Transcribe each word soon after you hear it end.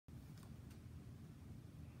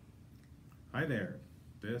Hi there,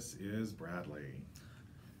 this is Bradley.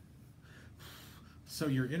 So,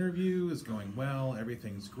 your interview is going well,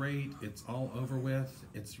 everything's great, it's all over with.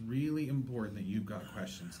 It's really important that you've got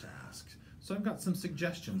questions to ask. So, I've got some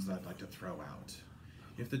suggestions that I'd like to throw out.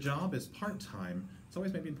 If the job is part time, it's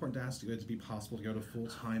always maybe important to ask, would it be possible to go to full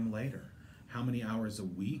time later? How many hours a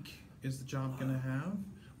week is the job going to have?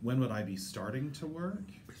 When would I be starting to work?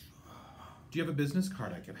 Do you have a business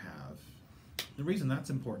card I could have? The reason that's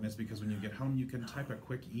important is because when you get home, you can type a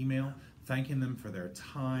quick email thanking them for their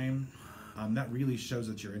time. That really shows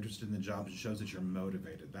that you're interested in the job. It shows that you're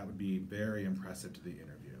motivated. That would be very impressive to the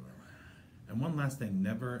interviewer. And one last thing,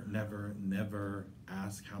 never, never, never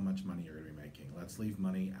ask how much money you're going to be making. Let's leave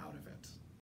money out of it.